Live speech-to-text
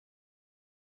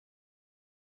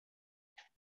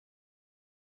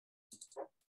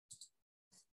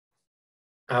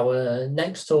Our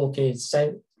next talk is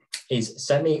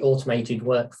semi-automated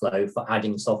workflow for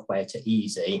adding software to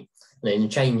EasyBuild. And in a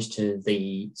change to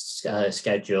the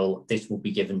schedule, this will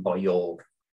be given by Jorg.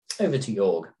 Over to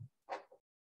Jorg.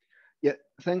 Yeah,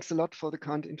 thanks a lot for the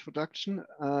kind introduction.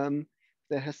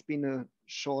 There has been a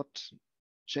short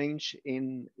change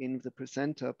in the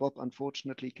presenter. Bob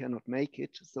unfortunately cannot make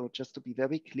it. So just to be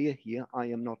very clear here, I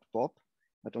am not Bob.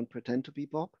 I don't pretend to be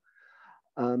Bob.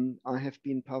 I have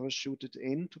been parachuted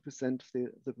in to present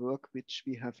the work which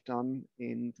we have done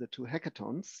in the 2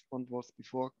 hackathons. One was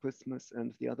before Christmas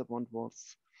and the other one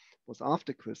was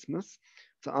after Christmas.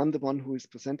 So I'm the one who is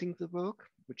presenting the work,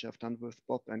 which I've done with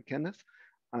Bob and Kenneth.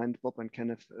 And Bob and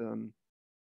Kenneth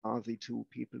are the 2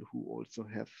 people who also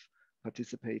have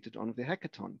participated on the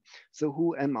hackathon. So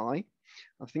who am I?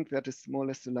 I think that is more or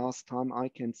less the last time I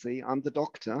can say I'm the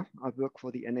doctor. I work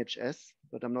for the NHS,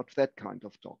 but I'm not that kind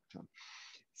of doctor.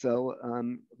 So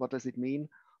what does it mean?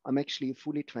 I'm actually a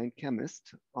fully trained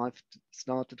chemist. I've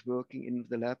started working in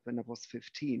the lab when I was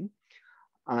 15.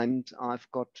 And I've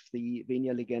got the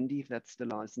Venia Legendi, that's the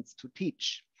license to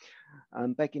teach.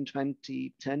 Back in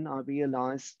 2010, I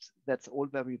realized that's all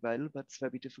very well, but it's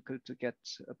very difficult to get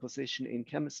a position in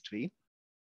chemistry,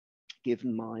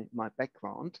 given my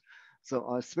background. So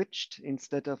I switched.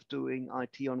 Instead of doing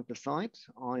IT on the side,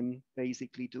 I'm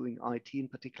basically doing IT, in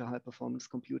particular high performance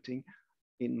computing,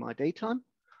 in my daytime.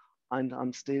 And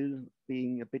I'm still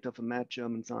being a bit of a mad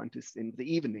German scientist in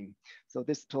the evening. So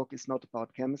this talk is not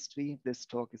about chemistry. This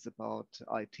talk is about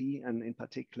IT and in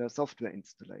particular software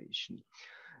installation.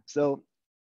 So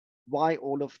why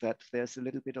all of that? There's a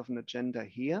little bit of an agenda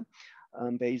here.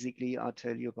 Basically, I'll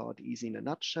tell you about Easy in a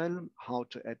nutshell, how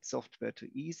to add software to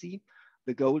Easy,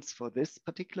 the goals for this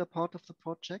particular part of the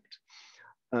project.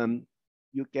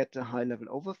 You get a high-level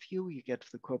overview, you get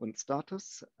the current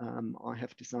status. I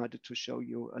have decided to show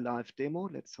you a live demo.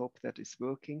 Let's hope that is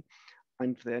working.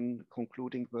 And then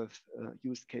concluding with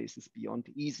use cases beyond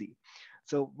Easy.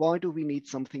 So why do we need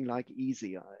something like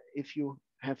Easy? If you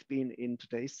have been in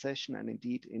today's session and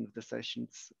indeed in the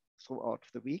sessions throughout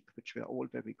the week, which were all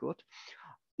very good,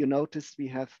 you notice we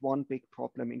have one big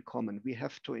problem in common. We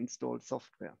have to install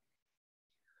software.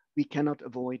 We cannot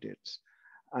avoid it.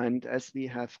 And as we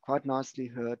have quite nicely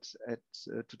heard at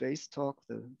today's talk,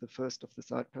 the first of the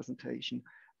slide presentation,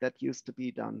 that used to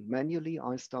be done manually.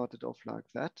 I started off like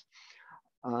that.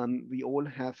 We all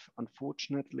have,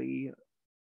 unfortunately,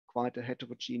 quite a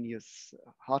heterogeneous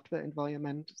hardware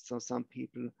environment. So some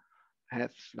people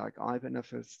have, like I, when I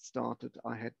first started,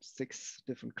 I had 6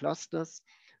 different clusters.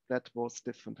 That was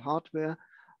different hardware.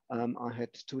 I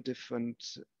had 2 different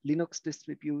Linux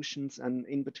distributions, and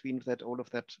in between that, all of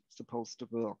that supposed to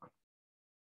work.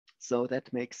 So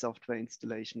that makes software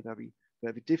installation very,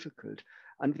 very difficult.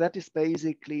 And that is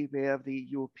basically where the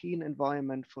European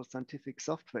Environment for Scientific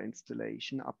Software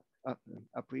Installation,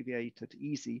 abbreviated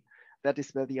EASY, that is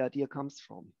where the idea comes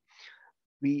from.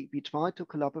 We try to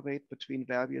collaborate between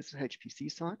various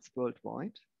HPC sites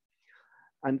worldwide.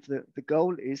 And the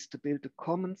goal is to build a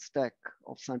common stack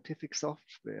of scientific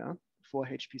software for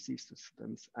HPC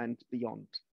systems and beyond.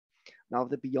 Now,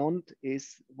 the beyond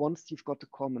is once you've got a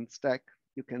common stack,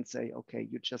 you can say, okay,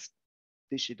 you just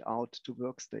dish it out to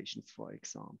workstations, for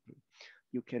example.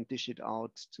 You can dish it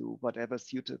out to whatever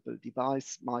suitable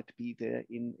device might be there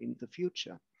in the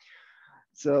future.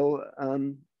 So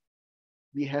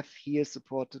we have here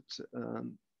supported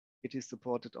it is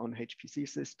supported on HPC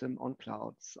system, on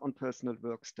clouds, on personal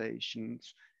workstations,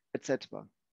 etc.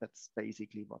 That's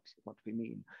basically what we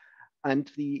mean.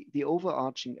 And the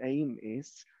overarching aim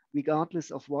is,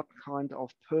 regardless of what kind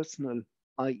of personal,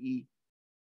 i.e.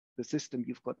 the system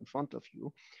you've got in front of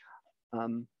you,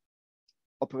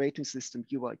 operating system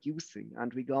you are using,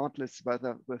 and regardless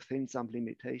whether within some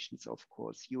limitations, of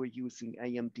course, you are using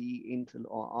AMD, Intel,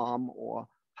 or ARM, or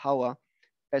Power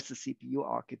as a CPU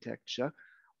architecture,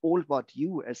 all what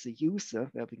you as a user,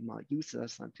 wearing my user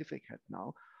scientific hat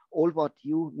now, all what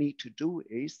you need to do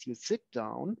is you sit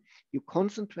down, you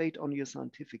concentrate on your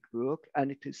scientific work, and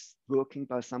it is working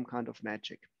by some kind of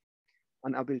magic.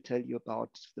 And I will tell you about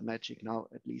the magic now,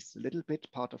 at least a little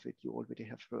bit. Part of it you already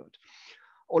have heard.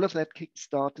 All of that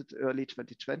kick-started early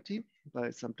 2020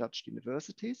 by some Dutch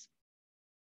universities.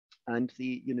 And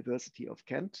the University of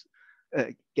Ghent,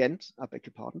 I beg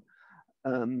your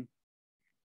pardon,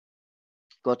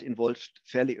 got involved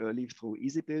fairly early through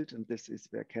EasyBuild, and this is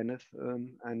where Kenneth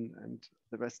and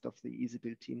the rest of the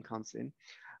EasyBuild team comes in.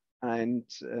 And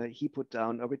he put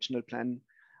down original plan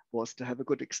was to have a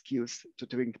good excuse to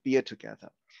drink beer together.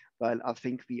 Well, I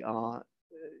think we are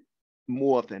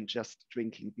more than just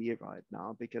drinking beer right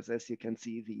now, because as you can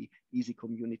see, the EASY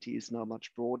community is now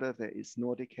much broader. There is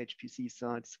Nordic HPC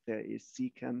sites, there is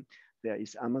CCAM, there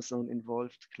is Amazon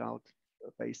involved,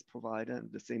 cloud-based provider,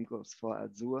 and the same goes for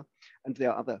Azure, and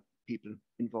there are other people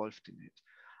involved in it.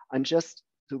 And just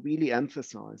to really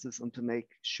emphasize this and to make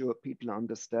sure people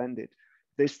understand it,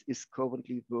 this is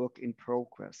currently work in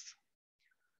progress.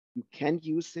 You can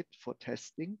use it for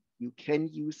testing. You can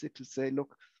use it to say,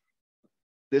 look,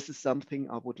 this is something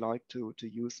I would like to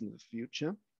use in the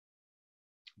future,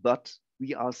 but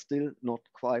we are still not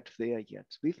quite there yet.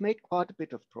 We've made quite a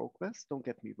bit of progress, don't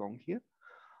get me wrong here.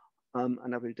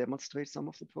 And I will demonstrate some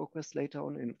of the progress later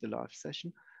on in the live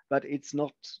session, but it's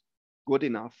not good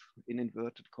enough, in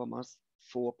inverted commas,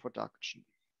 for production.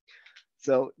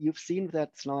 So you've seen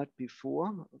that slide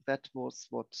before. That was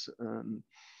what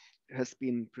has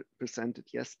been presented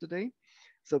yesterday.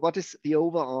 So what is the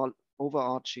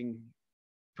overarching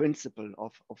principle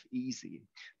of EASY?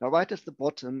 Now, right at the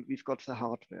bottom, we've got the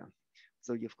hardware.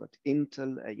 So you've got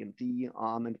Intel, AMD,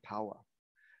 ARM, and Power.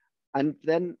 And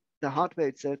then the hardware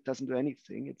itself doesn't do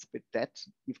anything. It's a bit dead.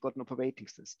 You've got an operating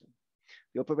system.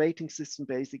 The operating system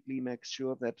basically makes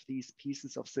sure that these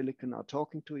pieces of silicon are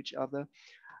talking to each other,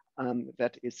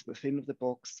 that is within the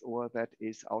box or that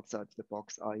is outside the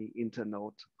box, i.e.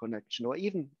 internode connection, or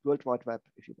even World Wide Web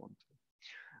if you want to.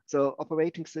 So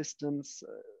operating systems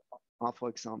are, for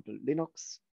example,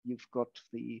 Linux. You've got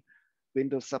the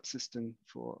Windows subsystem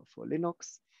for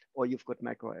Linux, or you've got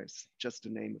macOS, just to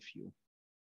name a few.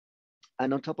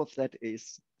 And on top of that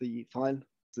is the file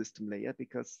system layer,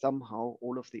 because somehow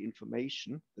all of the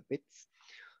information, the bits,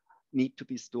 need to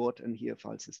be stored, and here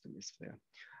file system is there.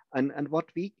 And what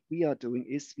we are doing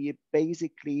is we are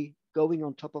basically going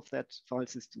on top of that file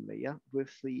system layer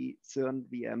with the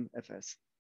CernVM-FS.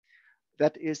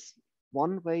 That is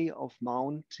one way of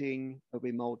mounting a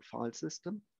remote file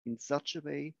system in such a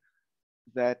way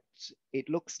that it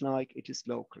looks like it is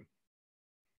local.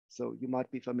 So you might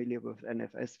be familiar with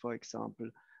NFS, for example.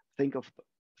 Think of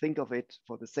it,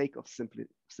 for the sake of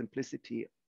simplicity,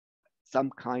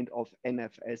 some kind of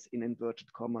NFS in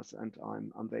inverted commas, and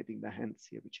I'm waving my hands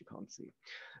here, which you can't see.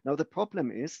 Now, the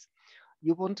problem is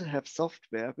you want to have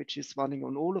software which is running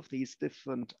on all of these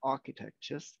different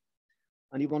architectures,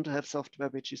 and you want to have software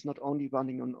which is not only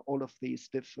running on all of these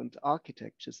different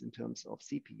architectures in terms of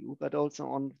CPU, but also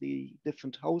on the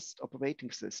different host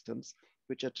operating systems,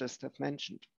 which I just have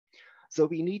mentioned. So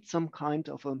we need some kind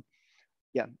of a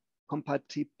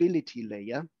compatibility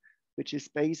layer, which is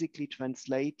basically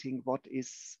translating what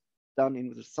is done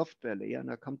in the software layer,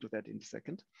 and I'll come to that in a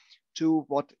second, to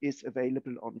what is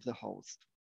available on the host.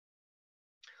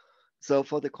 So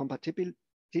for the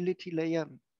compatibility layer,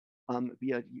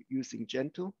 we are using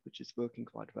Gentoo, which is working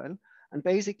quite well. And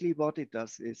basically what it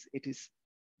does is it is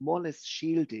more or less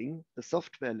shielding the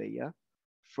software layer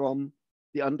from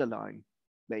the underlying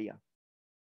layer.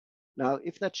 Now,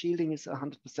 if that shielding is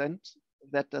 100%,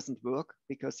 that doesn't work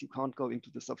because you can't go into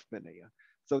the software layer.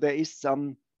 So there is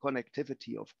some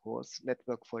connectivity, of course.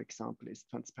 Network, for example, is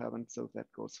transparent, so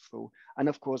that goes through. And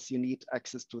of course, you need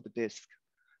access to the disk.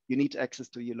 You need access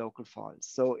to your local files.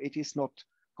 So it is not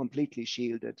completely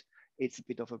shielded. It's a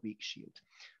bit of a weak shield.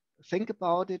 Think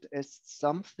about it as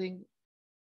something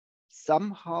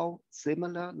somehow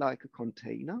similar like a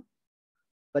container,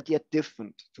 but yet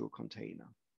different to a container.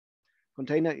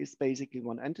 Container is basically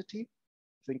one entity.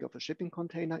 Think of a shipping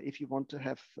container. If you want to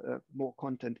have more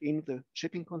content in the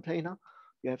shipping container,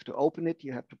 you have to open it,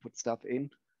 you have to put stuff in,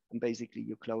 and basically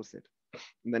you close it.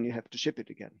 And then you have to ship it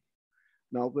again.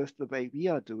 Now, with the way we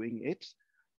are doing it,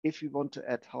 if we want to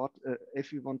add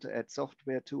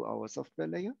software to our software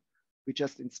layer, we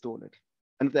just install it.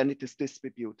 And then it is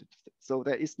distributed. So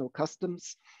there is no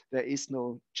customs, there is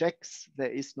no checks, there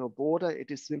is no border.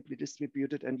 It is simply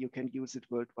distributed, and you can use it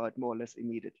worldwide more or less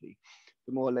immediately.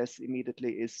 The more or less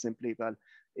immediately is simply, well,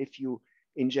 if you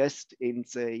ingest in,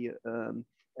 say,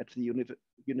 at the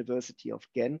University of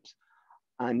Ghent,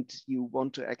 and you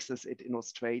want to access it in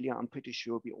Australia, I'm pretty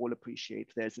sure we all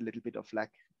appreciate there's a little bit of lag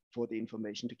for the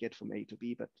information to get from A to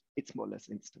B, but it's more or less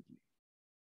instantly.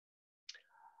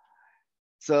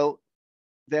 So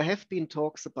there have been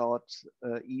talks about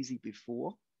EASY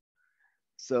before.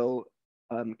 So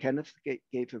Kenneth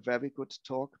gave a very good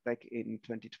talk back in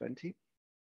 2020.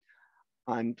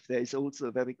 And there is also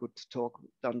a very good talk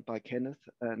done by Kenneth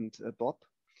and Bob,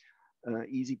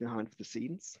 EASY behind the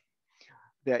scenes.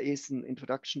 There is an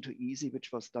introduction to EASY,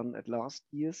 which was done at last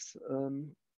year's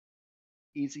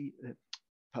EasyBuild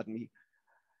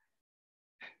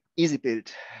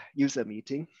user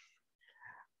meeting.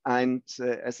 And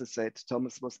as I said,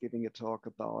 Thomas was giving a talk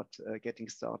about getting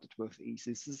started with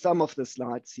EasyBuild. So some of the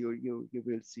slides you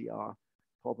will see are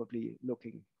probably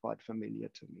looking quite familiar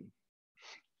to me.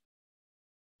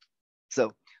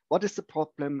 So what is the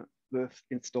problem with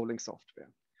installing software?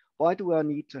 Why do I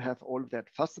need to have all of that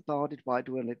fuss about it? Why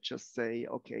do I not just say,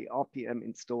 okay, RPM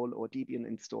install or Debian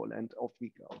install and off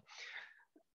we go?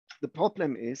 The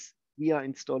problem is we are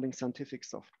installing scientific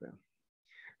software.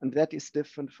 And that is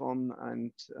different from,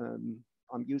 and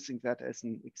I'm using that as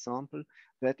an example,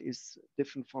 that is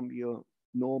different from your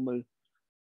normal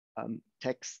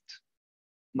text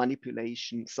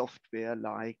manipulation software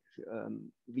like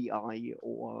VI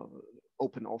or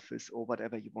OpenOffice or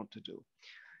whatever you want to do.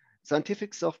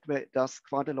 Scientific software does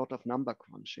quite a lot of number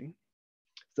crunching.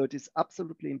 So it is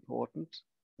absolutely important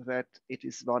that it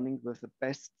is running with the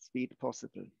best speed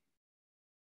possible.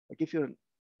 I'll give you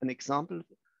an example.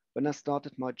 When I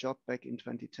started my job back in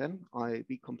 2010, I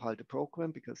recompiled a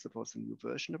program because there was a new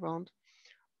version around.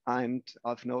 And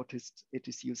I've noticed it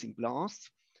is using BLAS.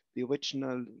 The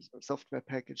original software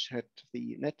package had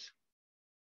the net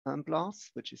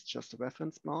BLAS, which is just a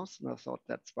reference BLAS, and I thought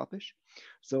that's rubbish.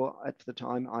 So at the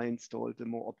time, I installed a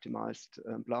more optimized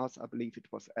BLAS. I believe it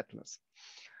was Atlas.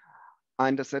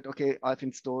 And I said, okay, I've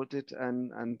installed it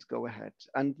and go ahead.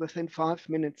 And within 5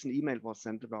 minutes, an email was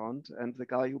sent around, and the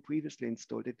guy who previously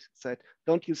installed it said,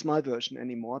 don't use my version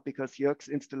anymore because Jörg's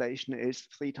installation is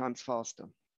 3 times faster.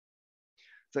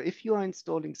 So if you are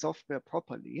installing software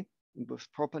properly, and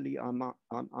with properly, I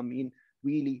mean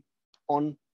really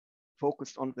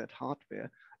focused on that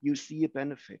hardware, you see a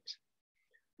benefit.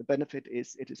 The benefit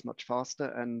is it is much faster,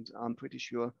 and I'm pretty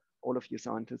sure all of you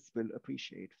scientists will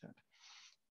appreciate that.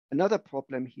 Another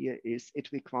problem here is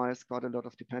it requires quite a lot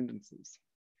of dependencies.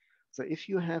 So if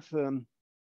you have a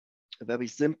very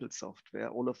simple software,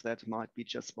 all of that might be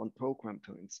just one program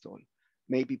to install,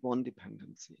 maybe one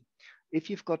dependency. If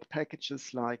you've got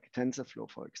packages like TensorFlow,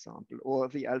 for example, or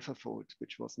the AlphaFold,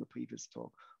 which was in the previous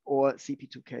talk, or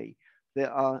CP2K,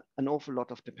 there are an awful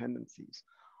lot of dependencies.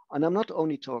 And I'm not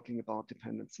only talking about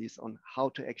dependencies on how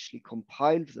to actually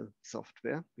compile the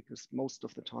software, because most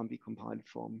of the time we compile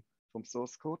from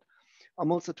source code.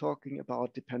 I'm also talking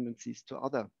about dependencies to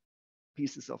other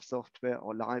pieces of software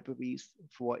or libraries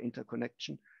for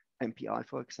interconnection. MPI,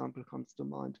 for example, comes to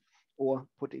mind, or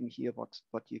put in here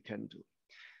what you can do.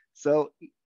 So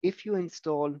if you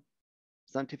install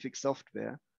scientific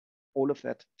software, all of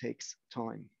that takes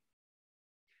time.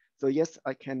 So yes,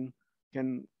 I can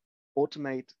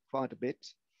automate quite a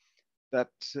bit,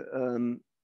 but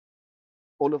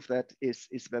all of that is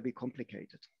very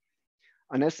complicated.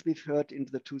 And as we've heard in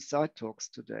the 2 side talks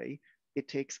today, it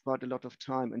takes quite a lot of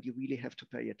time, and you really have to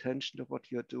pay attention to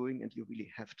what you're doing, and you really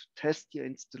have to test your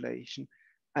installation,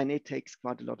 and it takes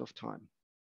quite a lot of time.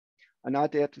 And I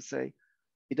dare to say,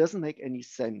 it doesn't make any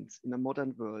sense in a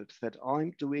modern world that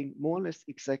I'm doing more or less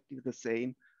exactly the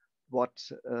same what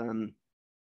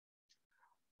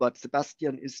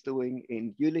Sebastian is doing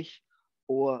in Jülich,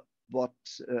 or what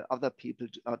other people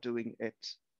are doing at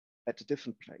a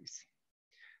different place.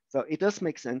 So it does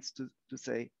make sense to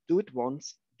say, do it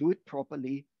once, do it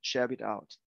properly, share it out.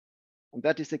 And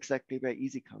that is exactly where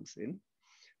EasyBuild comes in.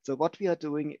 So what we are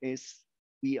doing is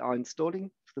we are installing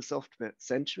the software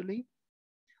centrally.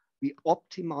 We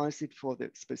optimize it for the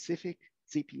specific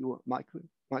CPU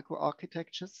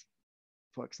microarchitectures.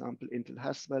 For example, Intel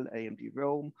Haswell, AMD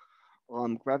Rome,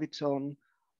 Graviton,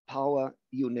 Power,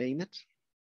 you name it.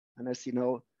 And as you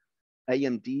know,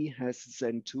 AMD has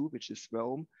Zen 2, which is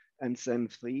Rome, and Zen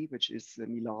 3, which is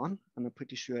Milan. And I'm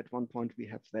pretty sure at one point we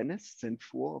have Venice, Zen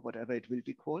 4, or whatever it will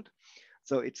be called.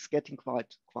 So it's getting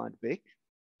quite big.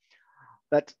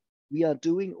 But we are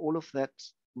doing all of that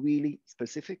really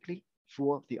specifically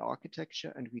for the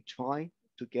architecture, and we try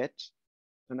to get,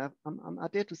 and I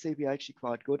dare to say we're actually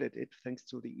quite good at it, thanks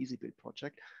to the EasyBuild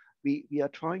project. We are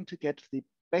trying to get the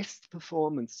best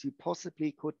performance you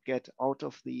possibly could get out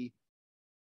of the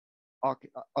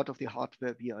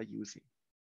hardware we are using.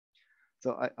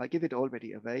 So I give it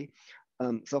already away.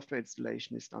 Software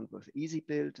installation is done with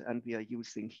EasyBuild, and we are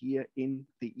using here in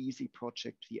the Easy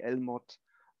project the Lmod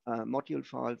module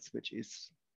files, which is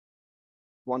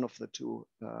one of the 2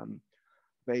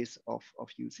 ways of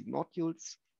using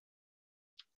modules.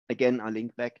 Again, I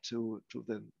link back to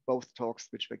the both talks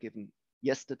which were given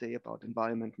yesterday about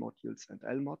environment modules and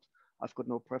Lmod. I've got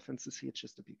no preferences here,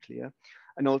 just to be clear.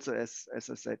 And also, as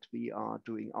I said, we are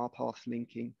doing RPath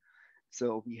linking.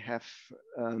 So we have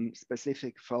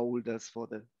specific folders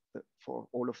for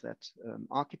all of that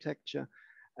architecture.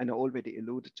 And I already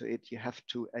alluded to it. You have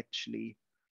to actually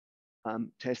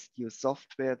test your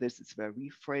software. This is where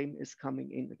ReFrame is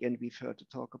coming in. Again, we've heard to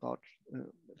talk about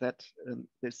that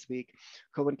this week.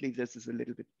 Currently, this is a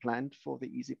little bit planned for the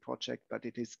EASY project, but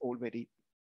it is already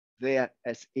there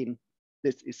as in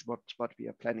this is what we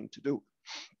are planning to do.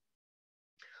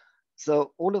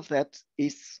 So all of that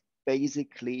is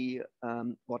basically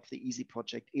what the EASY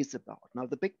project is about. Now,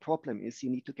 the big problem is you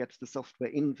need to get the software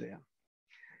in there.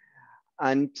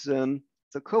 And so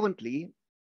currently,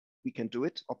 we can do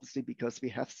it, obviously, because we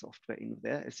have software in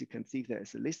there. As you can see, there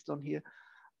is a list on here.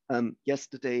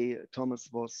 Yesterday, Thomas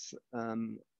was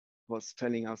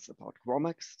telling us about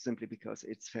Gromax, simply because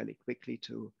it's fairly quickly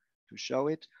to show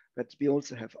it. But we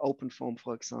also have OpenForm,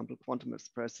 for example, Quantum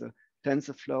Espresso,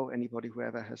 TensorFlow. Anybody who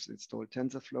ever has installed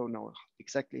TensorFlow know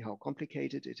exactly how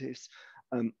complicated it is.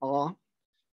 R,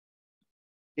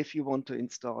 if you want to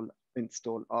install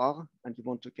R and you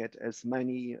want to get as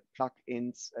many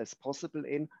plugins as possible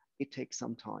in, it takes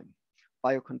some time.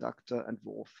 Bioconductor and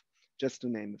WRF, just to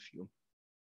name a few.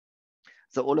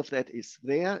 So all of that is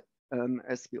there,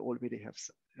 as we already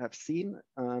have seen.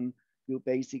 You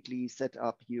basically set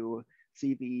up your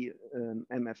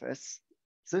CernVM-FS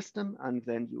system, and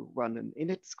then you run an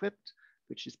init script,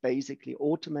 which is basically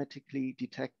automatically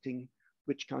detecting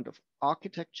which kind of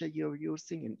architecture you're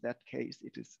using. In that case,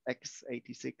 it is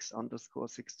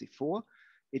x86_64.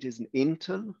 It is an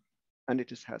Intel, and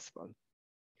it is Haswell.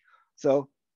 So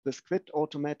the script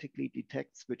automatically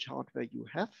detects which hardware you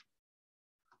have,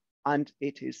 and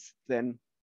it is then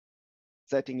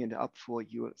setting it up for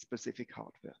your specific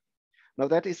hardware. Now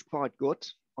that is quite good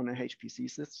on a HPC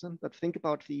system, but think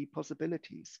about the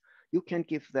possibilities. You can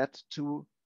give that to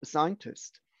a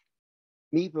scientist.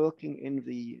 Me working in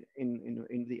the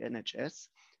NHS,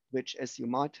 which, as you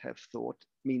might have thought,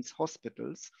 means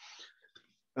hospitals.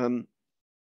 I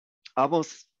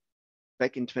was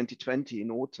back in 2020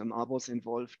 in autumn. I was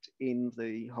involved in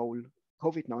the whole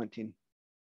COVID-19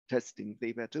 testing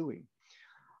they were doing,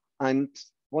 and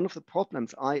one of the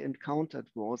problems I encountered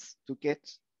was to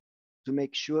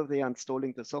make sure they are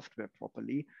installing the software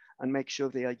properly and make sure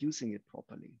they are using it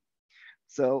properly.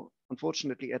 So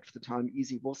unfortunately, at the time,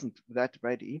 EASY wasn't that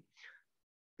ready.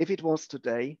 If it was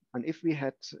today, and if we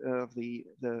had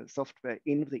the software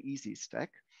in the EASY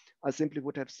stack, I simply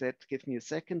would have said, give me a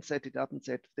second, set it up and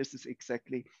said, this is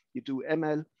exactly, you do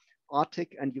ML,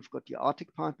 Arctic, and you've got your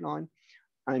Arctic pipeline.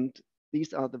 And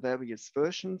these are the various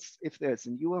versions. If there's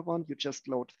a newer one, you just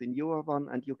load the newer one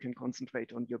and you can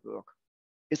concentrate on your work.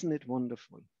 Isn't it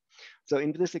wonderful? So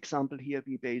in this example here,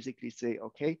 we basically say,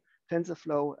 okay,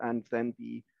 TensorFlow, and then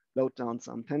we load down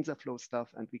some TensorFlow stuff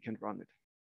and we can run it.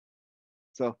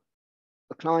 So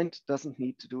a client doesn't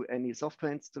need to do any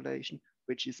software installation,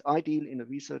 which is ideal in a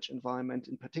research environment,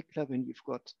 in particular when you've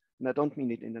got, and I don't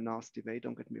mean it in a nasty way,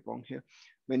 don't get me wrong here,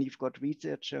 when you've got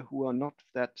researchers who are not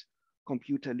that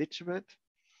computer literate,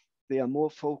 they are more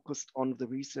focused on the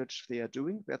research they are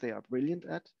doing, where they are brilliant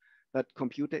at, but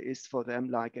computer is for them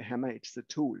like a hammer, it's a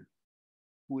tool.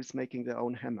 Who is making their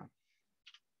own hammer?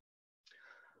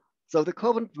 So the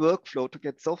current workflow to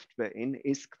get software in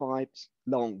is quite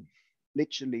long,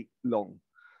 literally long.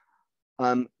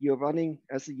 You're running,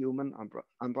 as a human,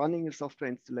 I'm running a software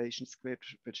installation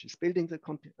script, which is building the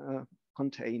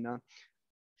container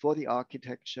for the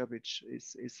architecture, which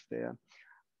is there.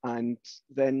 And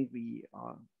then we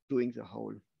are doing the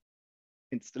whole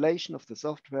installation of the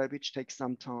software, which takes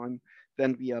some time.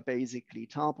 Then we are basically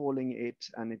tarballing it,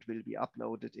 and it will be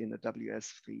uploaded in a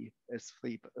WS3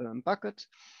 S3 bucket.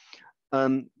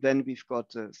 Then we've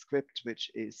got a script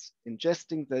which is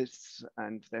ingesting this,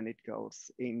 and then it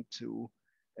goes into,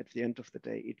 at the end of the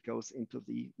day, it goes into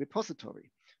the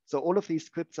repository. So all of these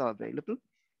scripts are available.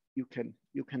 You can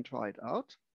try it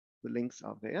out. The links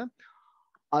are there.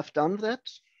 I've done that.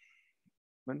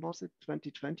 When was it?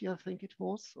 2020, I think it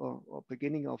was, or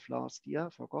beginning of last year, I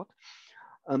forgot.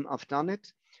 I've done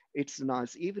it. It's a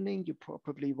nice evening. You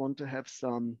probably want to have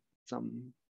some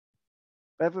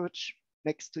beverage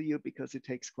next to you because it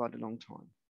takes quite a long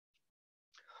time.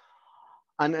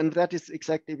 And that is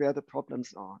exactly where the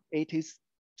problems are. It is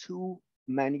too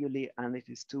manually and it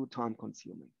is too time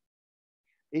consuming.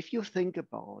 If you think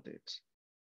about it,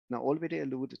 now already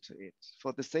alluded to it,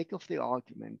 for the sake of the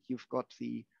argument, you've got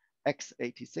the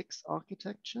x86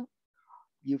 architecture,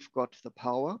 you've got the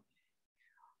power,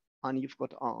 and you've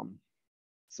got ARM.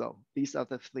 So these are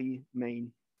the three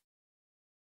main,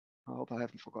 I hope I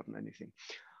haven't forgotten anything,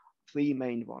 three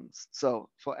main ones. So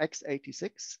for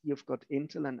x86, you've got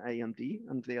Intel and AMD,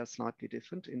 and they are slightly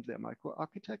different in their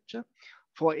microarchitecture.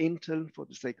 For Intel, for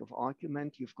the sake of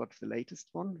argument, you've got the latest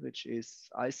one, which is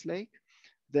Ice Lake,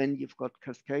 Then you've got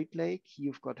Cascade Lake,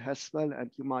 you've got Haswell,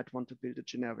 and you might want to build a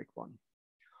generic one.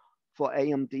 For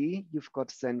AMD, you've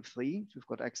got Zen 3, you've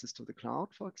got access to the cloud,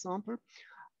 for example,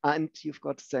 and you've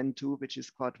got Zen 2, which is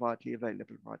quite widely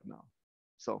available right now.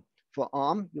 So for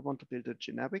ARM, you want to build a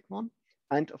generic one,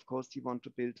 and of course, you want to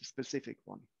build a specific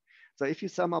one. So if you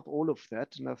sum up all of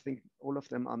that, and I think all of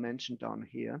them are mentioned down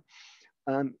here,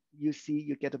 you see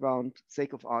you get around,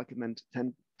 sake of argument,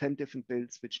 10 different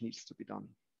builds which needs to be done.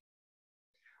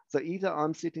 So either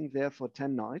I'm sitting there for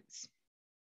 10 nights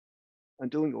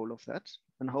and doing all of that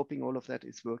and hoping all of that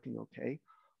is working okay,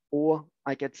 or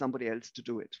I get somebody else to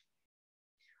do it.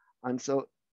 And so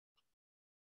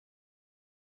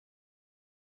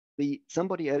the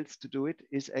somebody else to do it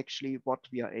is actually what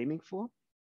we are aiming for.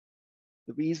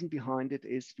 The reason behind it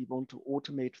is we want to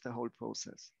automate the whole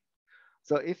process.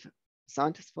 So if a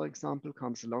scientist, for example,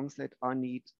 comes along and said, I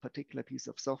need a particular piece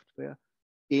of software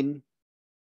in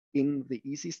the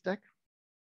EASY stack,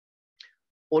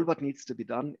 all what needs to be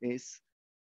done is,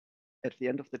 at the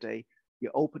end of the day, you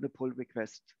open a pull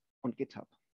request on GitHub.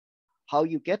 How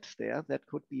you get there, that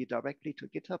could be directly to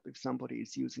GitHub if somebody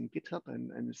is using GitHub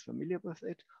and is familiar with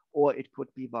it, or it could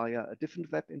be via a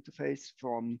different web interface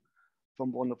from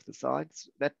one of the sites.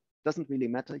 That doesn't really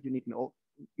matter. You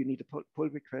need a pull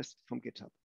request from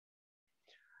GitHub.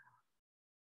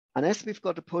 And as we've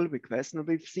got a pull request, and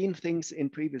we've seen things in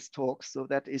previous talks, so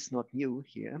that is not new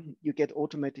here. You get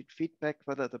automated feedback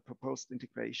whether the proposed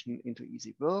integration into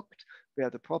EASY worked, where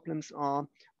the problems are,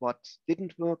 what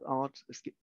didn't work out.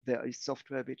 There is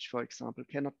software which, for example,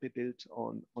 cannot be built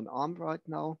on ARM right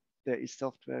now. There is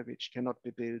software which cannot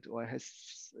be built or has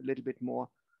a little bit more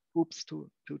hoops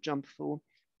to jump through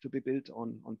to be built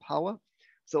on Power.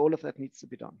 So all of that needs to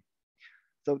be done.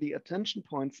 So the attention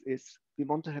points is we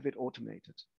want to have it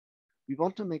automated. We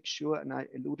want to make sure, and I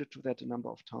alluded to that a number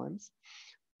of times,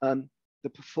 the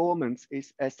performance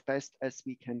is as best as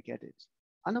we can get it.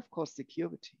 And of course,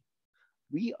 security.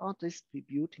 We are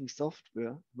distributing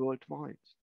software worldwide.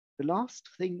 The last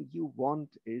thing you want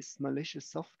is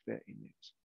malicious software in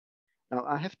it. Now,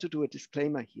 I have to do a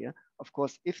disclaimer here. Of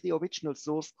course, if the original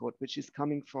source code, which is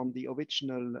coming from the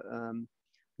original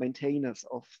maintainers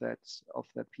of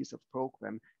that piece of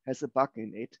program, has a bug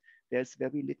in it, there's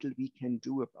very little we can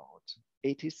do about.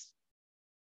 It is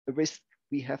a risk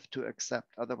we have to accept,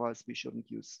 otherwise we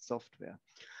shouldn't use software.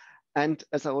 And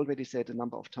as I already said a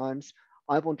number of times,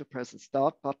 I want to press a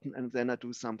start button and then I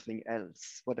do something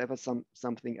else, whatever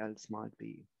something else might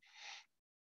be.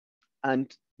 And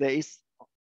there is,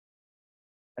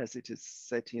 as it is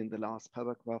said here in the last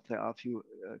paragraph, there are a few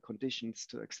conditions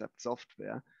to accept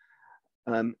software.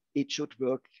 It should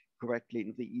work correctly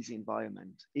in the EASY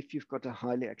environment. If you've got a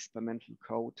highly experimental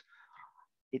code,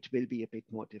 it will be a bit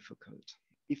more difficult.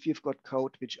 If you've got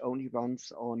code which only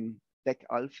runs on DEC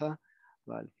alpha,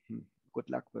 well, good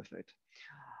luck with it.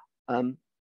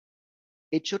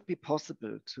 It should be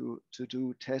possible to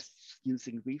do tests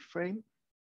using ReFrame.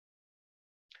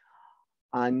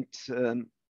 And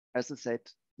as I said,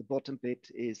 the bottom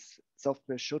bit is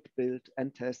software should build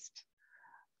and test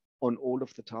on all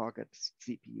of the target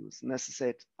CPUs. And as I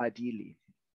said, ideally.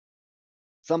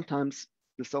 Sometimes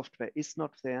the software is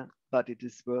not there, but it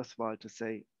is worthwhile to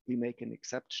say we make an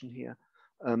exception here.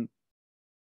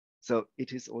 So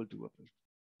it is all doable.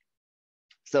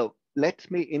 So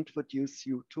let me introduce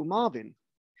you to Marvin.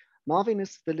 Marvin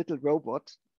is the little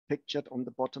robot pictured on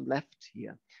the bottom left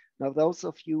here. Now, those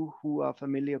of you who are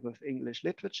familiar with English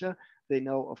literature, they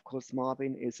know, of course,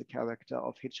 Marvin is a character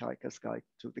of Hitchhiker's Guide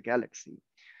to the Galaxy.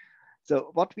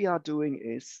 So what we are doing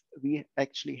is we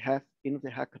actually have in the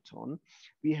hackathon,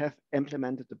 we have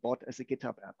implemented the bot as a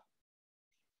GitHub app.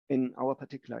 In our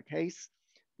particular case,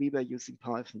 we were using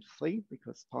Python 3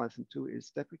 because Python 2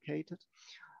 is deprecated,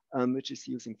 which is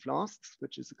using Flasks,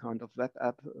 which is a kind of web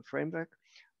app framework.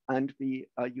 And we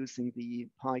are using the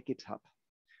PyGitHub,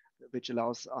 which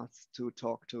allows us to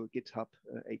talk to GitHub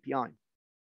API.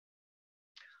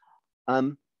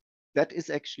 That is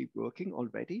actually working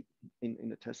already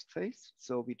in a test phase.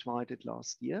 So we tried it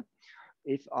last year.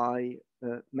 If I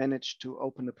manage to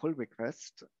open a pull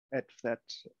request at that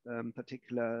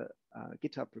particular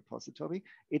GitHub repository,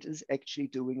 it is actually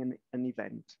doing an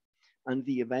event. And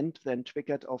the event then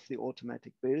triggered off the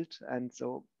automatic build. And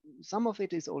so some of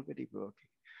it is already working.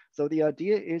 So the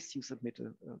idea is you submit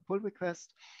a pull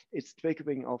request, it's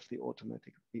triggering off the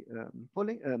automatic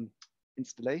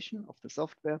installation of the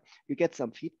software. You get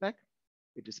some feedback.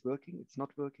 It is working, it's not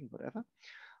working, whatever.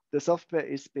 The software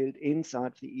is built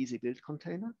inside the EasyBuild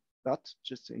container, but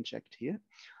just to inject here,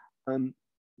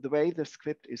 the way the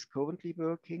script is currently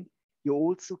working, you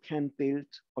also can build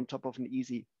on top of an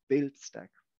EasyBuild stack.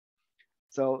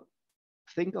 So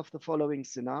think of the following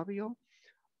scenario.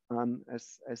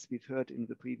 As we've heard in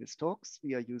the previous talks,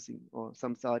 we are using, or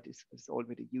some site is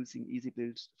already using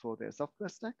EasyBuild for their software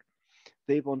stack.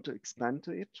 They want to expand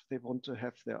to it. They want to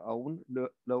have their own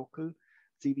local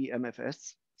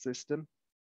CernVM-FS system.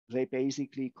 They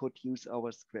basically could use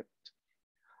our script.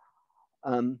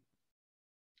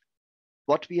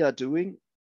 What we are doing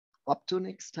up to an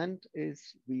extent is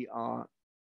we are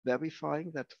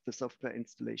verifying that the software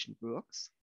installation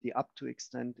works. The up to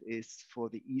extent is for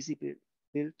the EasyBuild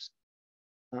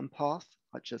path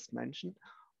I just mentioned.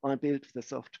 I build the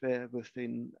software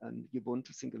within an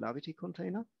Ubuntu Singularity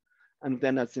container, and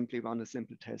then I simply run a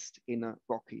simple test in a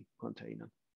Rocky container,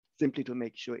 simply to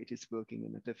make sure it is working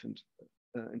in a different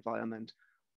environment.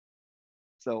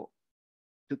 So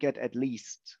to get at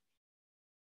least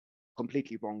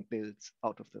completely wrong builds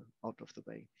out of the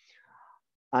way.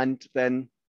 And then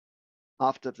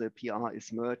after the PR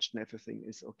is merged and everything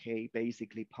is okay,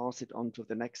 basically pass it on to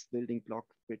the next building block,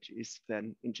 which is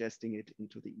then ingesting it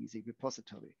into the Easy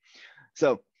repository.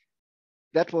 So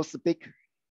that was the big,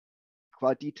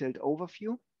 quite detailed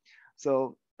overview.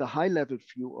 So the high level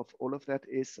view of all of that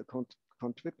is a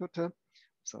contributor.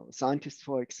 So a scientist,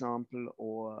 for example,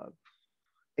 or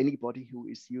anybody who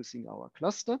is using our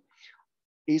cluster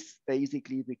is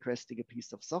basically requesting a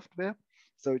piece of software.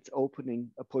 So it's opening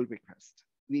a pull request.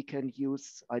 We can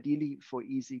use, ideally for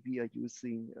Easy, we are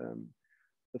using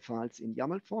the files in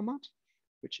YAML format,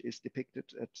 which is depicted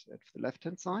at the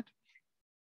left-hand side.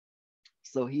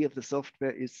 So here the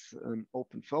software is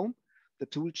open foam. The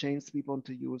tool chains we want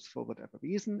to use for whatever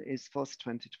reason is FOSS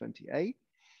 2020A.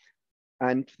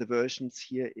 And the versions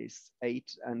here is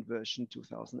 8 and version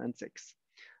 2006.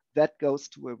 That goes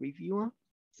to a reviewer,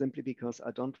 simply because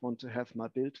I don't want to have my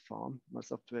build farm, my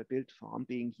software build farm,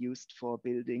 being used for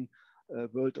building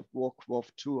World of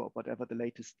Warcraft 2 or whatever the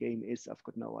latest game is. I've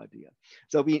got no idea.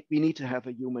 So we need to have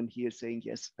a human here saying,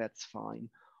 yes, that's fine,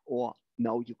 or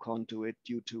no, you can't do it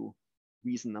due to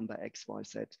reason number X, Y,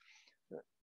 Z.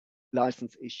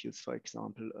 License issues, for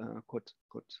example, could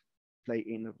play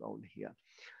in a role here.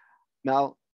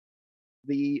 Now,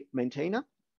 the maintainer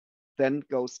then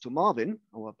goes to Marvin,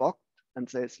 our bot, and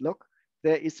says, look,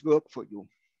 there is work for you.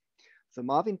 So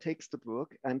Marvin takes the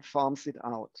work and farms it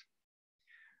out.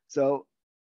 So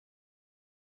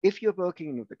if you're working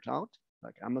in the cloud,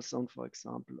 like Amazon, for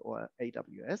example, or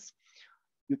AWS,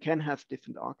 you can have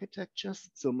different architectures.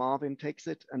 So Marvin takes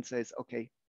it and says, okay,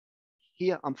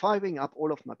 here I'm firing up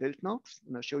all of my build nodes,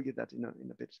 and I'll show you that in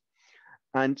a bit.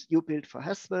 And you build for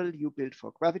Haswell, you build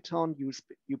for Graviton,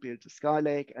 you build the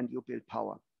Skylake, and you build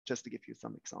Power, just to give you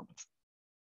some examples.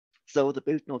 So the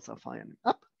build nodes are firing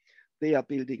up. They are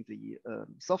building the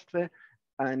software,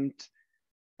 and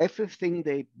everything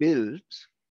they build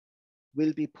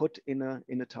will be put in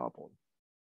a tarball.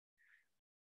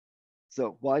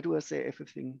 So why do I say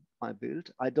everything I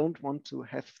build? I don't want to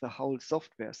have the whole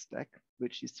software stack,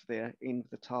 which is there in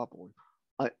the tarball.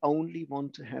 I only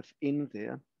want to have in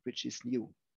there, which is new,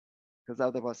 because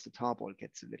otherwise the tarball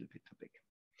gets a little bit too big.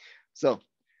 So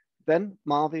then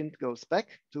Marvin goes back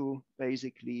to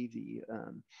basically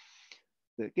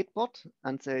the Gitbot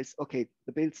and says, okay,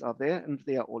 the builds are there and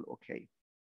they are all okay.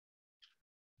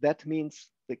 That means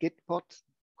the Gitbot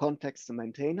contacts the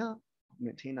maintainer.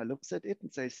 Maintainer looks at it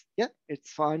and says, yeah,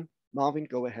 it's fine. Marvin,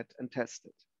 go ahead and test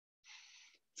it.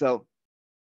 So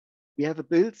we have a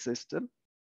build system,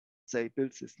 say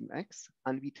build system X,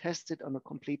 and we test it on a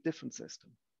complete different system.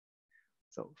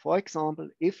 So for example,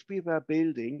 if we were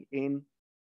building in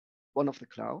one of the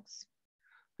clouds,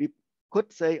 we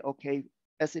could say, okay,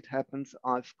 as it happens,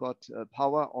 I've got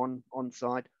Power on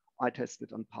site. I test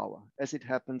it on Power. As it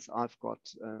happens, I've got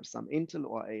some Intel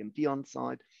or AMD on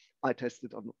site. I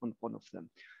tested on one of them,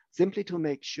 simply to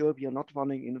make sure we are not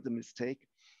running into the mistake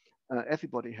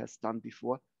everybody has done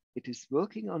before. It is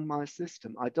working on my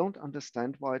system. I don't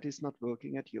understand why it is not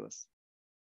working at yours.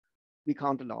 We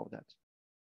can't allow that.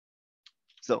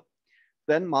 So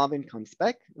then Marvin comes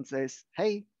back and says,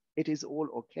 hey, it is all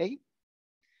okay.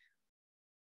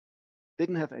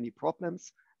 Didn't have any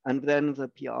problems. And then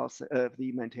the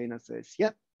the maintainer says,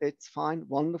 yeah, it's fine,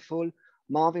 wonderful.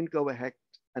 Marvin, go ahead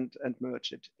and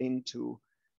merge it into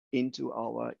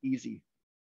our Easy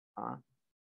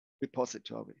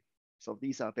repository. So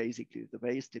these are basically the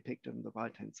ways depicted on the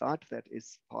right-hand side. That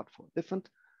is part for different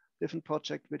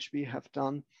project which we have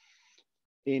done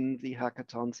in the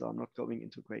hackathon. So I'm not going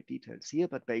into great details here,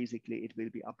 but basically it will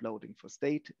be uploading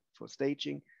for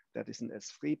staging. That is an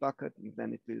S3 bucket, and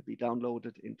then it will be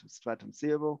downloaded into Stratum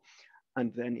 0,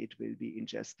 and then it will be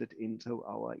ingested into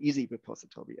our Easy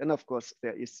repository. And of course,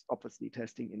 there is obviously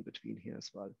testing in between here as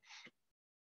well.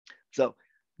 So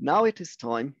now it is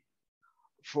time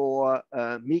for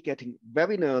me getting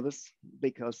very nervous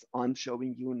because I'm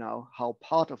showing you now how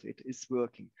part of it is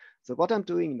working. So what I'm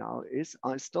doing now is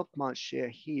I stop my share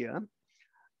here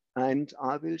and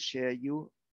I will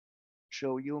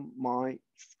show you my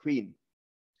screen.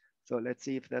 So let's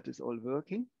see if that is all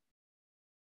working.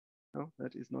 No,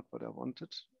 that is not what I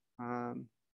wanted.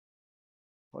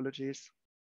 Apologies.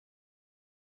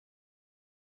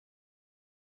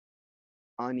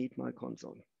 I need my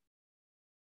console.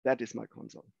 That is my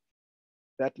console.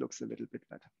 That looks a little bit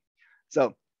better.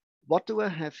 So what do I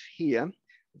have here?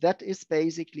 That is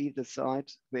basically the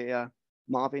site where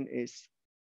Marvin is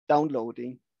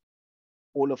downloading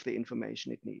all of the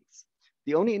information it needs.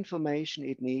 The only information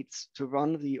it needs to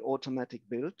run the automatic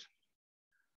build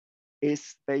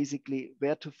is basically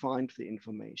where to find the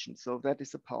information. So that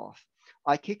is a path.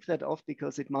 I kick that off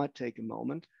because it might take a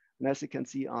moment. And as you can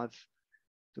see, to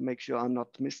make sure I'm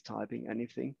not mistyping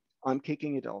anything, I'm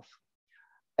kicking it off.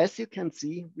 As you can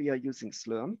see, we are using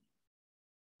Slurm,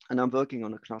 and I'm working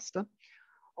on a cluster,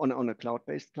 on a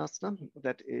cloud-based cluster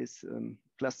that is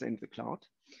cluster in the cloud.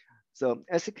 So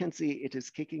as you can see, it is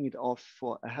kicking it off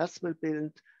for a Haswell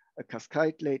build, a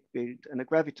Cascade Lake build, and a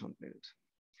Graviton build.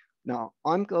 Now,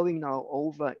 I'm going now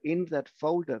over in that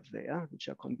folder there, which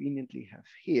I conveniently have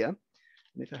here.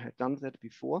 And if I had done that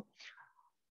before,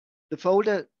 the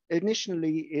folder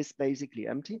initially is basically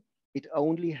empty. It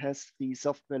only has the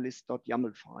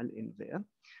softwarelist.yaml file in there.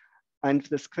 And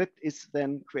the script is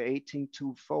then creating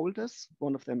two folders.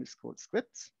 One of them is called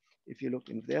scripts. If you look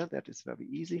in there, that is very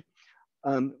easy.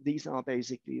 These are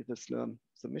basically the Slurm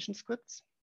submission scripts.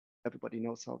 Everybody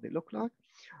knows how they look like.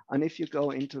 And if you go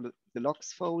into the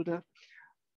logs folder,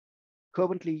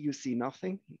 currently you see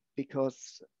nothing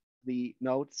because the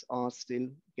nodes are still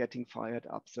getting fired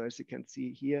up. So as you can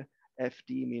see here,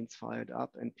 FD means fired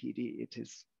up and PD, it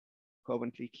is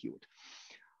currently queued.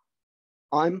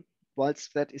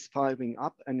 Whilst that is firing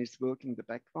up and is working the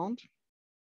background,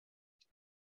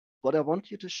 what I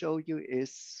want you to show you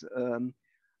is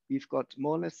we've got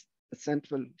more or less a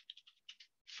central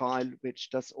file which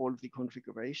does all the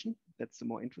configuration. That's the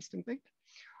more interesting bit.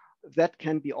 That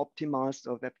can be optimized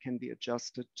or that can be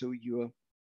adjusted to your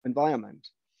environment.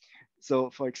 So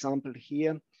for example,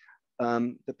 here,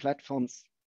 the platforms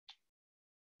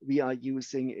we are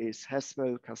using is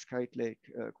Haswell, Cascade Lake,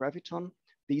 Graviton.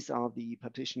 These are the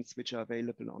partitions which are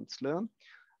available on Slurm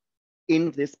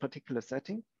in this particular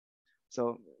setting.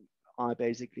 So I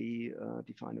basically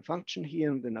define a function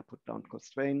here, and then I put down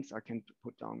constraints. I can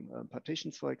put down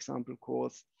partitions, for example,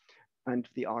 cores, and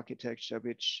the architecture,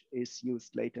 which is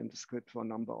used later in the script for a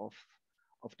number of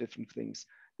different things.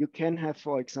 You can have,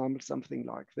 for example, something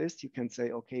like this. You can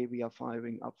say, okay, we are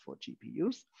firing up for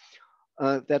GPUs.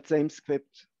 That same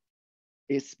script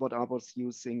is what I was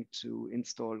using to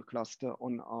install cluster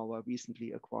on our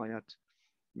recently acquired,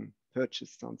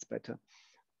 purchase sounds better,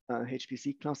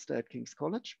 HPC cluster at King's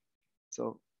College.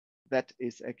 So that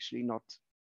is actually not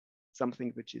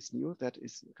something which is new. That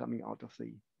is coming out of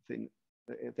the thing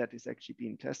that is actually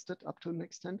being tested up to an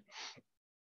extent.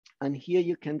 And here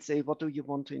you can say, what do you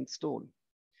want to install?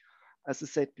 As I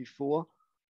said before,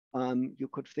 you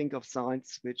could think of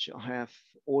sites which have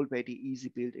already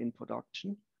EasyBuild in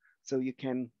production. So you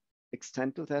can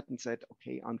extend to that and say,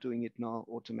 okay, I'm doing it now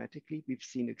automatically. We've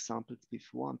seen examples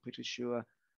before. I'm pretty sure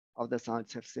other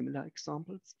sites have similar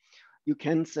examples. You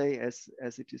can say, as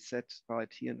it is set right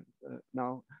here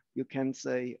now, you can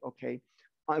say, okay,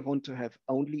 I want to have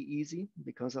only Easy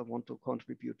because I want to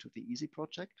contribute to the Easy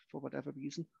project for whatever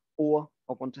reason, or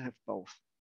I want to have both.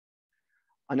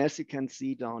 And as you can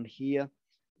see down here,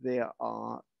 there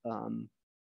are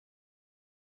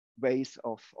ways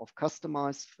of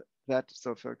customize that.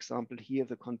 So for example, here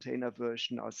the container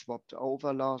version I swapped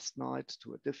over last night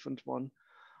to a different one.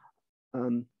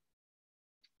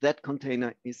 That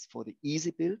container is for the Easy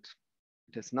build.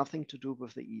 It has nothing to do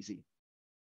with the Easy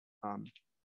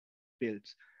build.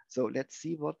 So let's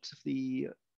see what the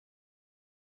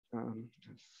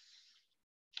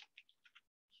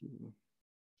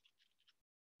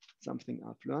something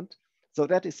I've learned. So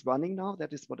that is running now.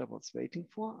 That is what I was waiting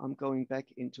for. I'm going back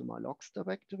into my logs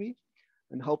directory,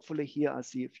 and hopefully here I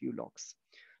see a few logs.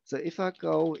 So if I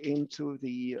go into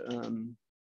the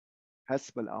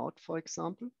Haswell out, for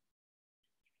example,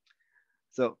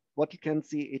 so what you can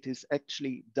see, it is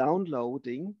actually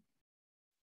downloading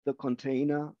the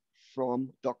container from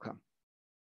Docker.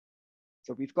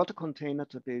 So we've got a container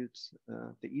to build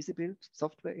the EasyBuild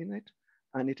software in it,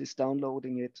 and it is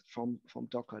downloading it from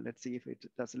Docker. Let's see if it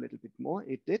does a little bit more.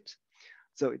 It did.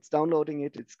 So it's downloading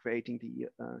it, it's creating the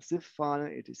ZIF file,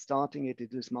 it is starting it,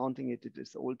 it is mounting it, it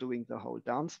is all doing the whole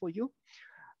dance for you.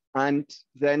 And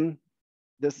then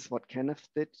this is what Kenneth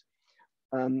did.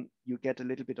 You get a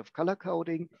little bit of color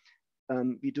coding.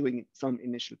 We're doing some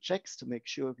initial checks to make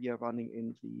sure we are running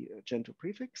in the Gentoo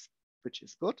Prefix, which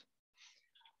is good.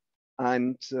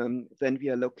 And then we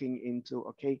are looking into,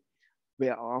 okay,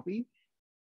 where are we?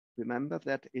 Remember,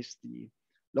 that is the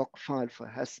log file for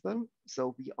Haswell.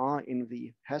 So we are in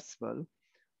the Haswell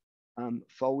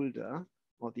folder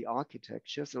or the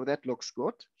architecture. So that looks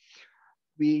good.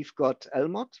 We've got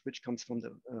Lmod, which comes from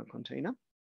the container.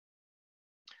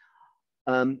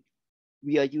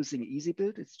 We are using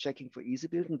EasyBuild. It's checking for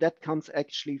EasyBuild, and that comes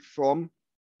actually from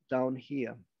down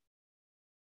here.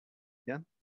 Yeah.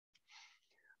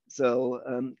 So,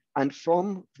 and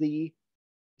from the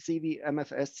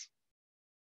CernVM-FS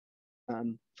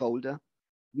folder,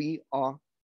 we are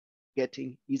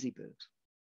getting EasyBuild.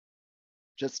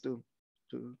 Just to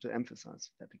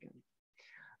emphasize that again.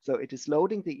 So it is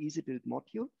loading the EasyBuild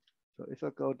module. So if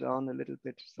I go down a little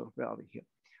bit, so where are we here?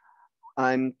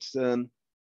 And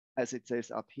as it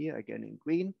says up here, again in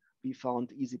green, we found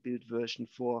EasyBuild version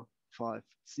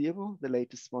 4.5.0. The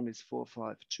latest one is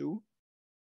 4.5.2.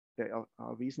 There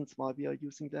are reasons why we are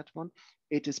using that one.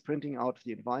 It is printing out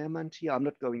the environment here. I'm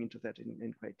not going into that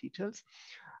in great details.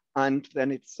 And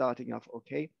then it's starting off,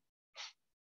 okay,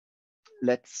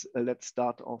 let's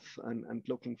start off and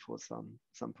looking for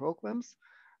some programs.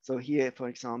 So here, for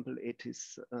example, it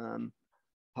is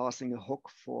passing a hook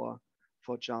for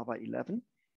Java 11.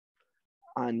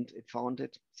 And it found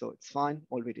it, so it's fine,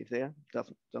 already there,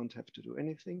 don't have to do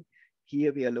anything.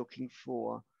 Here we are looking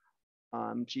for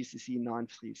GCC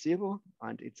 930,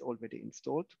 and it's already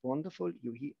installed, wonderful,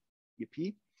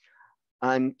 UP.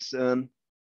 And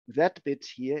that bit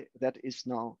here, that is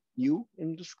now new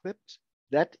in the script.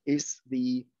 That is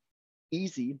the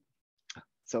easy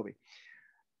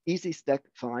stack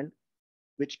file,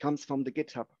 which comes from the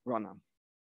GitHub runner.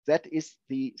 That is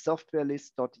the software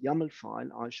list.yaml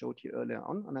file I showed you earlier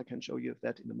on, and I can show you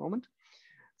that in a moment.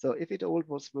 So if it all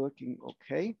was working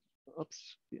okay,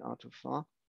 oops, we are too far.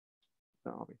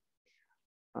 Where are we?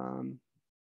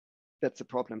 That's a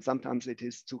problem. Sometimes it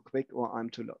is too quick or I'm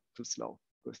too slow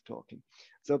with talking.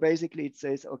 So basically it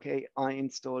says, okay, I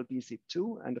install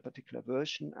bzip2 and a particular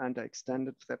version, and I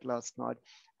extended that last night,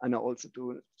 and I also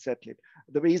do zlib.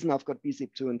 The reason I've got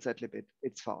bzip2 and zlib,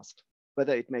 it's fast.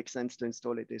 Whether it makes sense to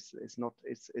install it is not,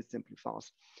 it's simply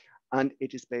fast. And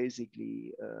it is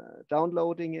basically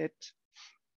downloading it,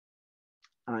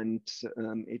 and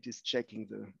it is checking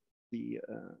the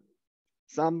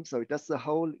sum. So it does the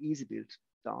whole EasyBuild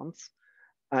dance,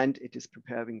 and it is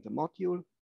preparing the module,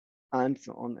 and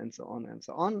so on and so on and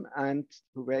so on. And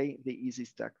hooray, the easy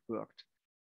stack worked.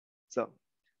 So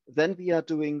then we are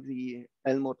doing the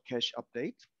Lmod cache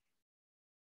update.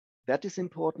 That is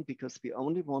important because we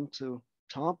only want to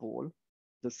tarball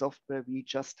the software we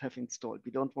just have installed.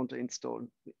 We don't want to install,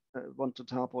 want to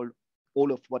tarball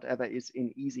all of whatever is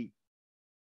in Easy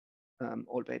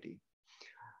already.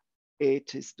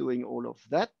 It is doing all of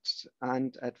that,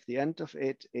 and at the end of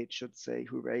it, it should say,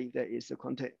 "Hooray! There is a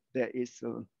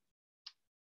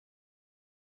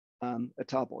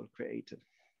tarball created."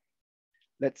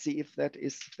 Let's see if that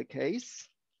is the case.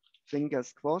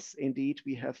 Fingers crossed. Indeed,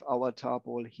 we have our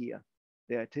tarball here.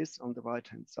 There it is on the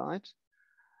right-hand side.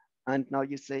 And now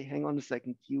you say, hang on a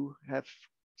second, you have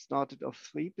started off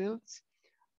 3 builds.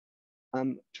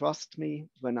 Trust me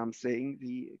when I'm saying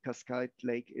the Cascade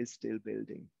Lake is still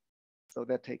building. So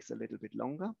that takes a little bit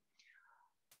longer.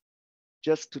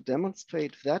 Just to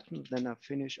demonstrate that, and then I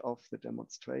finish off the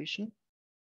demonstration.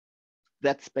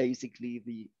 That's basically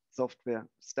the software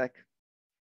stack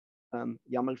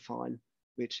YAML file,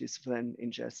 which is then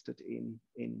ingested in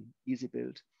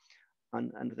EasyBuild,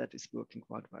 and that is working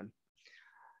quite well.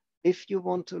 If you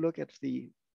want to look at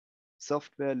the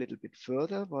software a little bit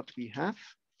further, what we have,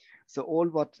 so all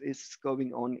what is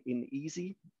going on in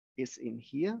Easy is in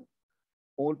here.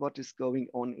 All what is going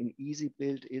on in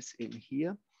EasyBuild is in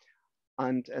here.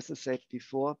 And as I said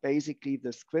before, basically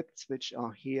the scripts which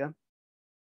are here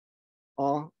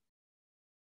are,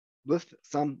 with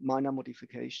some minor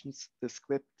modifications, the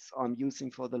scripts I'm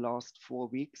using for the last 4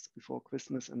 weeks before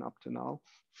Christmas and up to now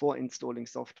for installing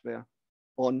software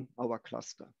on our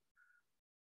cluster.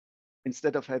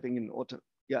 Instead of having an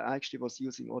I actually was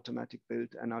using automatic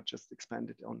build, and I just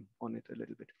expanded on it a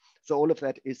little bit. So all of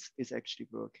that is actually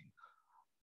working.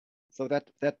 So that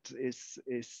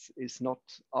is not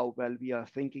how well we are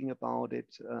thinking about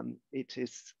it. It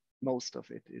is, most of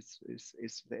it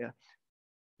is there.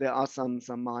 There are some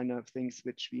minor things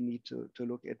which we need to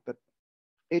look at, but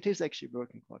it is actually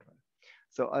working quite well.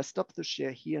 So I stop the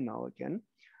share here now again,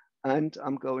 and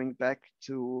I'm going back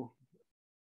to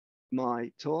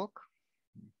my talk.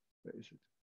 Where is it?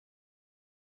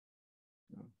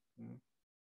 No.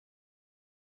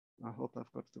 I hope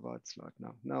I've got the right slide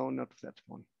now. No, not that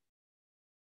one.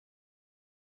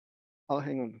 Oh,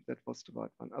 hang on, that was the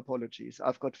right one. Apologies.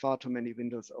 I've got far too many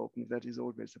windows open. That is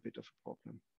always a bit of a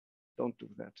problem. Don't do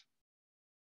that.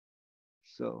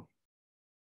 So,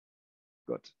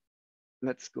 good.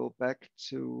 Let's go back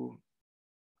to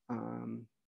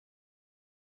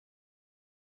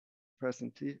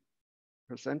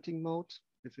presenting mode,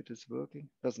 if it is working.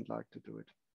 Doesn't like to do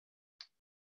it.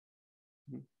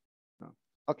 No.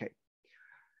 Okay.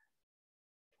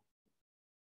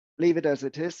 Leave it as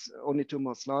it is, only 2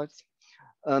 more slides.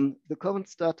 The current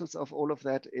status of all of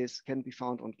that can be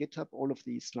found on GitHub. All of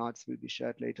these slides will be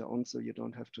shared later on, so you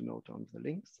don't have to note on the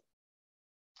links.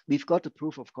 We've got a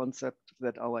proof of concept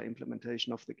that our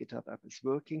implementation of the GitHub app is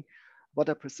working. What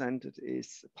I presented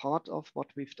is part of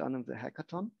what we've done in the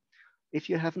hackathon. If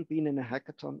you haven't been in a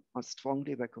hackathon, I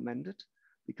strongly recommend it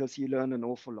because you learn an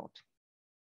awful lot.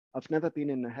 I've never been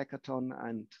in a hackathon,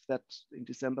 and that in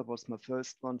December was my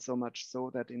first one, so much so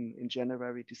that in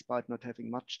January, despite not having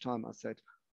much time, I said,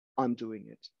 I'm doing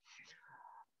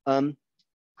it.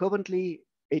 Currently,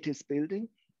 it is building.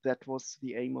 That was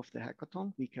the aim of the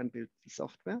hackathon. We can build the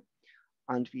software,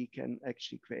 and we can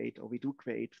actually create, or we do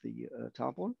create the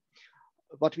tarball.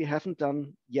 What we haven't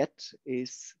done yet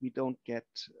is we don't get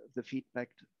the feedback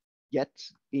yet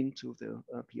into the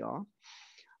PR.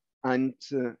 And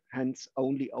hence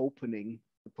only opening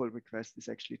the pull request is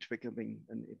actually triggering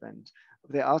an event.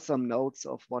 There are some notes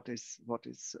of what is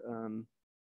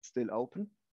still open.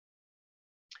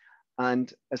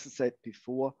 And as I said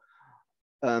before,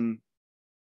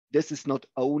 this is not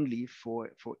only for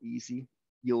EASY.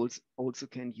 You also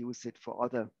can use it for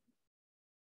other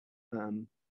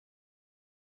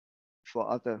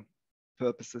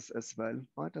purposes as well.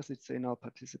 Why does it say now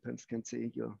participants can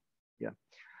see your, yeah.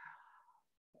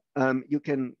 You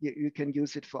can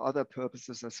use it for other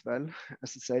purposes as well.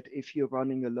 As I said, if you're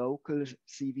running a local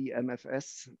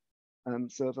CVM-FS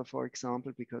server, for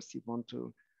example, because you want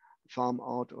to farm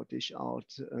out or dish out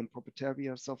proprietary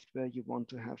software, you want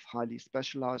to have highly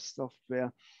specialized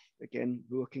software, again,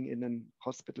 working in a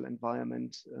hospital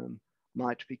environment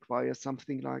might require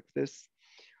something like this,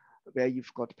 where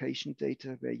you've got patient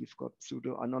data, where you've got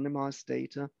pseudo-anonymized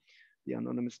data. The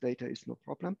anonymous data is no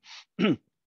problem.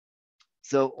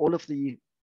 So all of the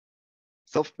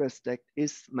software stack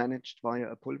is managed via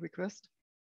a pull request.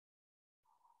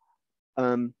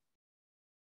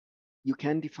 You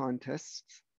can define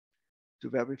tests to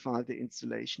verify the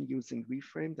installation using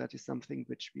ReFrame. That is something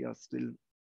which we are still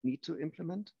need to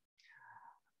implement.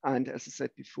 And as I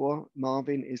said before,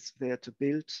 Marvin is there to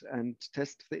build and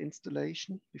test the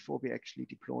installation before we actually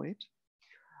deploy it.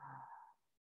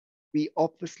 We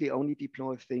obviously only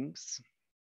deploy things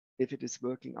if it is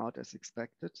working out as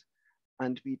expected.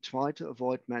 And we try to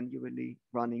avoid manually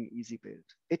running EasyBuild.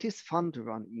 It is fun to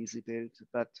run EasyBuild,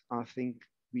 but I think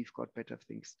we've got better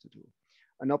things to do.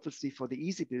 And obviously for the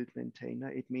EasyBuild maintainer,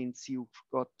 it means you've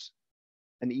got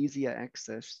an easier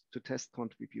access to test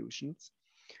contributions.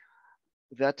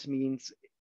 That means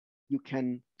you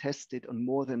can test it on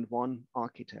more than one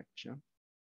architecture.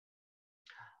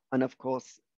 And of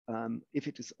course, if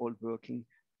it is all working,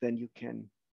 then you can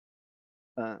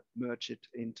merge it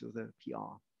into the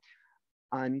PR.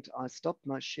 And I stopped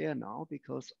my share now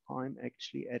because I'm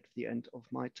actually at the end of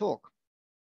my talk.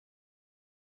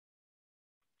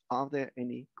 Are there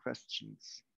any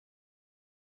questions?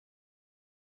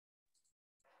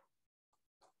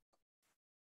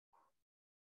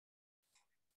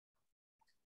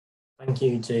 Thank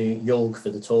you to Jorg for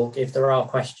the talk. If there are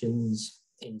questions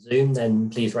in Zoom, then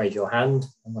please raise your hand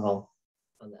and I'll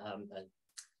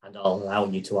allow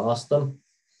you to ask them.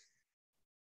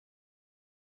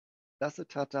 Does a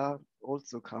ta-ta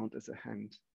also count as a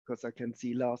hand? Because I can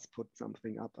see Lars put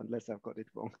something up unless I've got it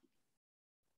wrong.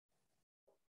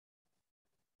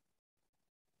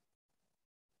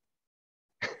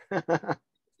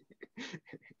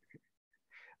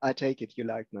 I take it you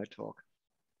like my talk.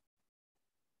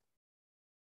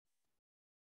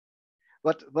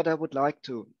 What I would like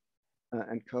to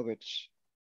encourage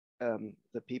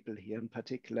the people here, in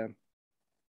particular,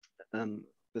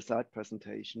 the side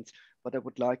presentations, what I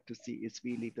would like to see is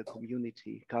really the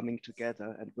community coming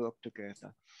together and work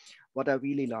together. What I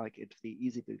really like at the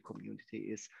EasyBuild community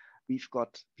is we've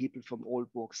got people from all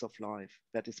walks of life.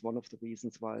 That is one of the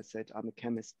reasons why I said I'm a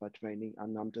chemist by training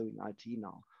and I'm doing IT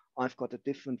now. I've got a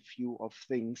different view of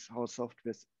things, how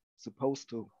software supposed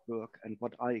to work and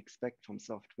what I expect from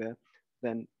software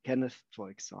than Kenneth, for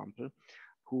example,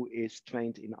 who is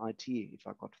trained in IT, if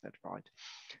I got that right.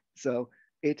 So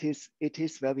it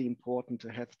is very important to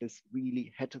have this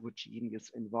really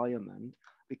heterogeneous environment,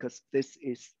 because this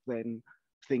is when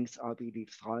things are really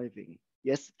thriving.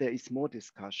 Yes, there is more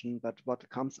discussion, but what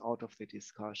comes out of the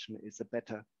discussion is a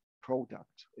better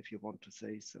product, if you want to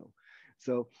say so.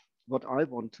 So what I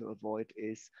want to avoid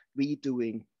is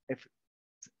redoing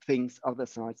things other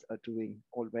sides are doing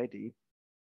already.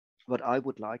 What I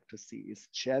would like to see is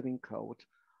sharing code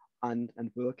and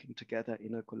working together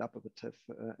in a collaborative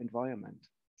environment.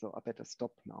 So I better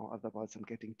stop now, otherwise I'm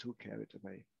getting too carried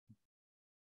away.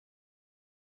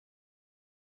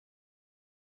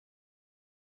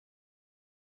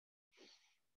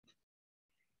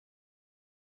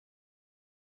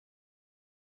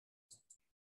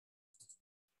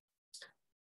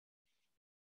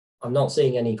 I'm not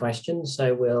seeing any questions,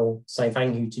 so we'll say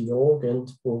thank you to Jörg and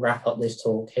we'll wrap up this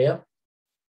talk here.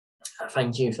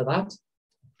 Thank you for that.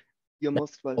 You're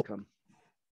most welcome.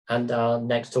 And our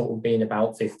next talk will be in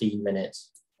about 15 minutes.